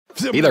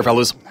Hey there,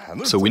 fellas.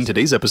 So in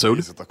today's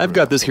episode, I've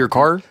got this here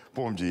car,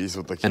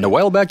 and a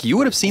while back you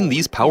would have seen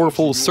these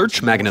powerful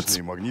search magnets.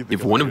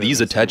 If one of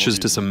these attaches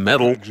to some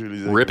metal,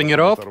 ripping it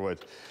off,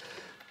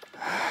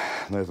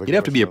 you'd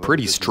have to be a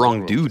pretty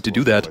strong dude to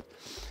do that.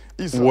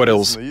 What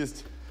else?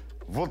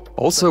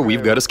 Also,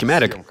 we've got a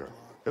schematic.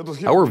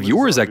 Our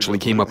viewers actually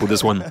came up with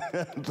this one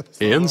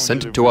and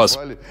sent it to us.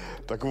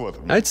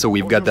 Alright, so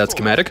we've got that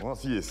schematic.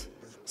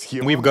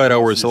 We've got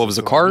ourselves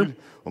a car,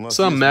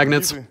 some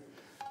magnets.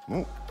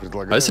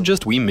 I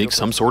suggest we make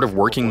some sort of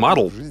working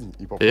model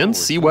and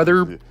see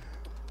whether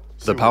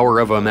the power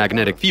of a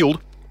magnetic field,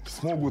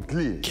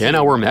 can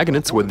our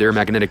magnets with their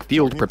magnetic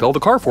field propel the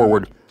car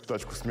forward?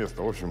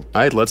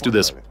 Alright, let's do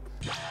this.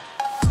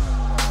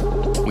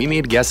 We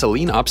made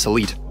gasoline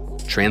obsolete.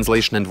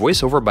 Translation and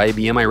voiceover by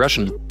BMI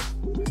Russian.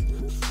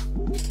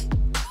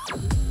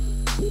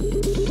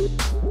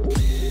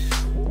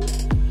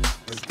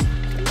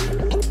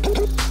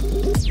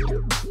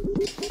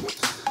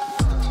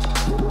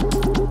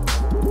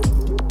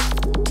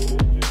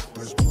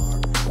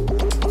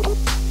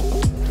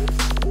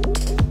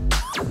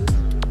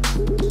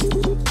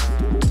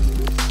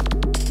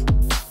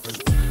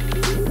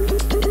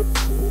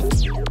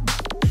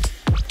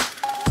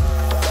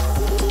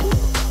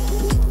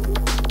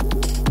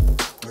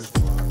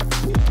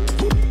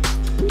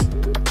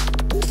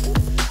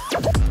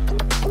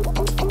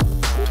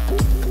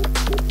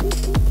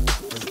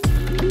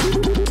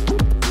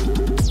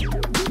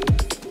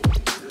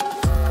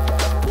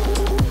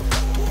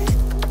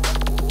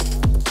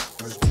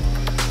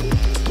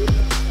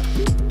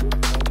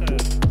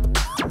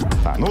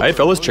 Alright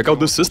fellas, check out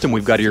this system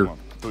we've got here.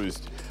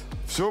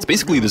 It's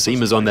basically the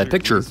same as on that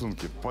picture.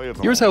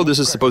 Here's how this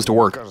is supposed to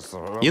work.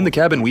 In the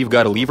cabin we've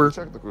got a lever,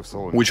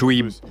 which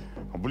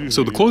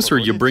so the closer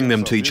you bring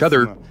them to each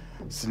other,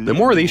 the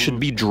more they should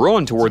be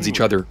drawn towards each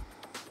other.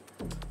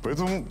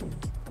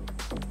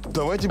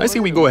 I say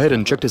we go ahead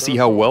and check to see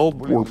how well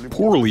or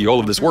poorly all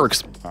of this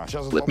works.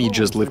 Let me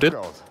just lift it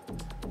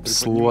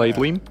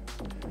slightly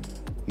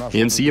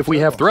and see if we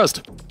have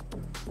thrust.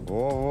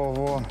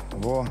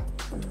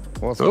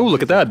 Oh,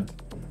 look at that.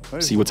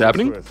 See what's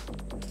happening?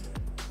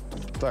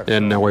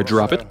 And now I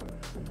drop it.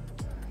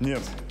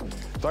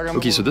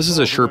 Okay, so this is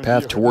a sure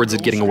path towards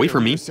it getting away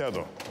from me.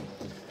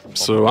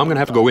 So I'm gonna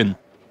have to go in.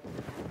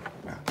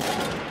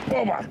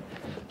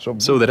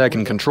 So that I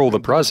can control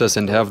the process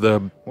and have the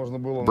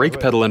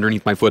brake pedal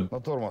underneath my foot.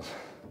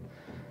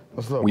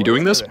 We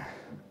doing this?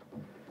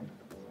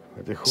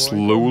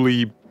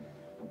 Slowly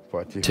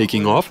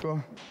taking off.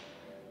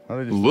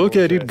 Look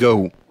at it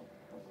go.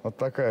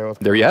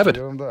 There you have it.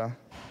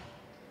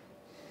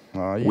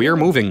 We are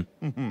moving.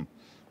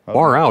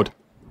 Far out.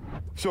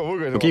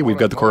 Okay, we've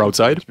got the car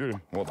outside.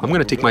 I'm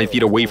gonna take my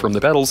feet away from the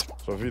pedals,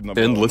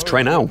 and let's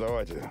try now.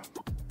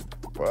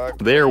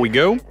 There we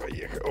go.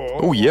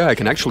 Oh yeah, I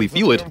can actually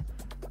feel it.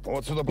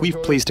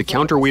 We've placed a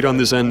counterweight on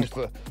this end.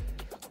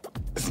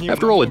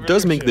 After all, it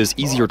does make this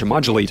easier to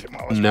modulate.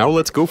 Now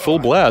let's go full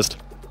blast.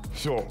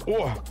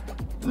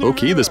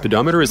 Okay, the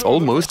speedometer is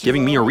almost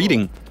giving me a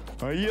reading.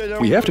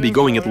 We have to be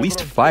going at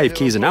least 5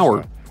 km an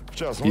hour.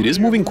 It is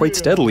moving quite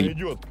steadily.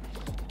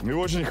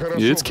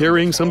 It's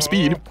carrying some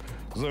speed.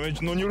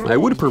 I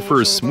would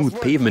prefer smooth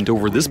pavement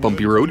over this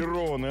bumpy road,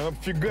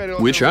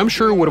 which I'm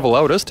sure would have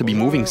allowed us to be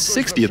moving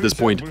 60 at this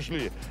point,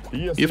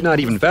 if not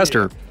even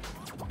faster.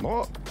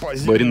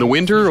 But in the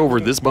winter, over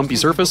this bumpy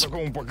surface,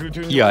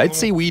 yeah, I'd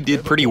say we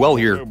did pretty well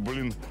here.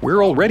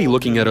 We're already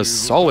looking at a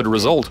solid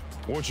result.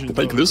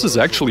 Like, this is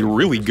actually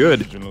really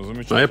good.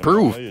 I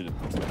approve.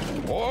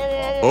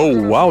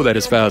 Oh wow, that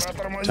is fast.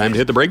 Time to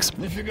hit the brakes.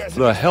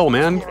 The hell,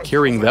 man,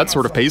 carrying that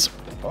sort of pace.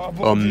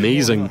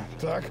 Amazing.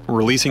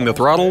 Releasing the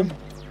throttle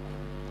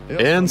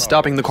and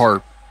stopping the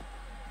car.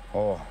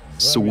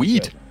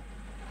 Sweet.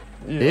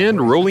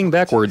 And rolling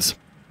backwards.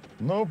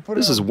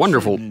 This is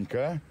wonderful.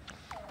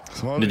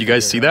 Did you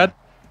guys see that?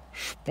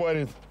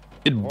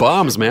 It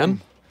bombs,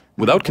 man,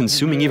 without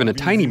consuming even a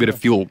tiny bit of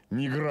fuel.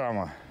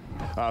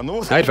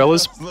 Alright,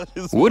 fellas,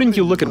 wouldn't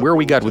you look at where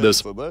we got with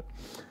this?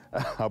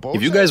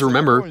 If you guys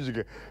remember,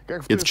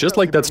 it's just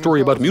like that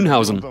story about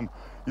Munchausen,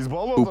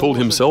 who pulled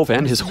himself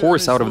and his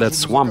horse out of that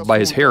swamp by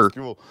his hair.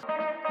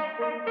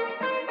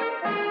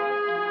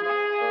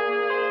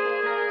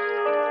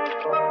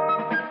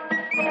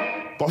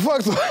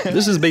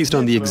 This is based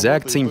on the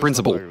exact same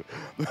principle.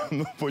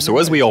 So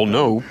as we all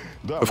know,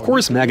 of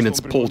course magnets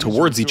pull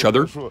towards each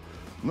other,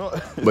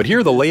 but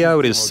here the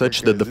layout is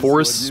such that the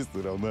force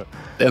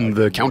and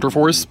the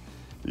counterforce,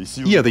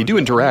 yeah, they do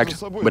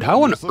interact, but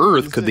how on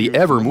earth could they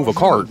ever move a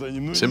car?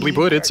 Simply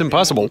put, it's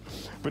impossible.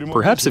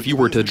 Perhaps if you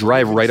were to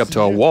drive right up to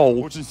a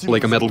wall,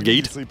 like a metal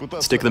gate,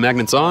 stick the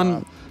magnets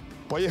on,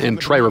 and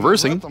try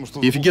reversing,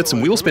 if you get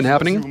some wheel spin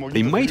happening,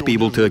 they might be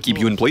able to keep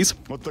you in place.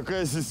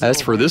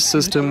 As for this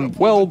system,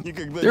 well,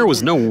 there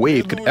was no way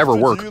it could ever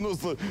work.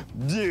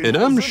 And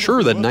I'm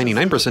sure that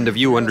 99% of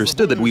you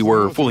understood that we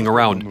were fooling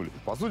around.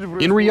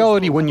 In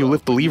reality, when you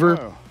lift the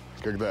lever,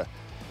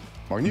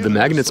 the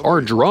magnets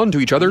are drawn to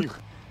each other,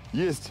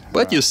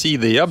 But you see,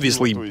 they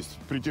obviously...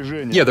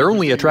 Yeah, they're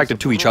only attracted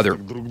to each other.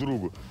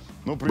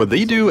 But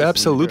they do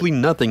absolutely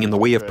nothing in the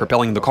way of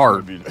propelling the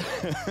car.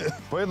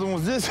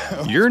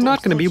 You're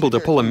not going to be able to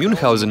pull a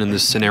Münchhausen in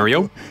this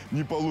scenario.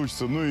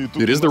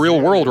 It is the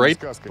real world,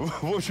 right?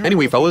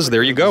 Anyway, fellas,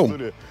 there you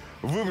go.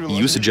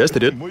 You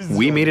suggested it.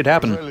 We made it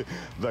happen.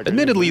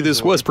 Admittedly,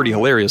 this was pretty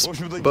hilarious,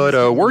 but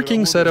a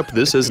working setup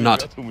this is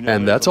not.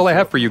 And that's all I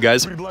have for you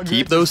guys.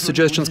 Keep those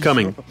suggestions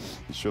coming.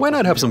 Why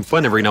not have some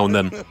fun every now and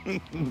then?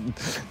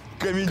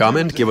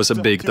 Comment, give us a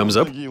big thumbs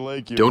up.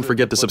 Don't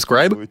forget to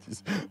subscribe.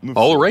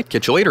 All right,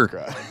 catch you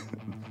later.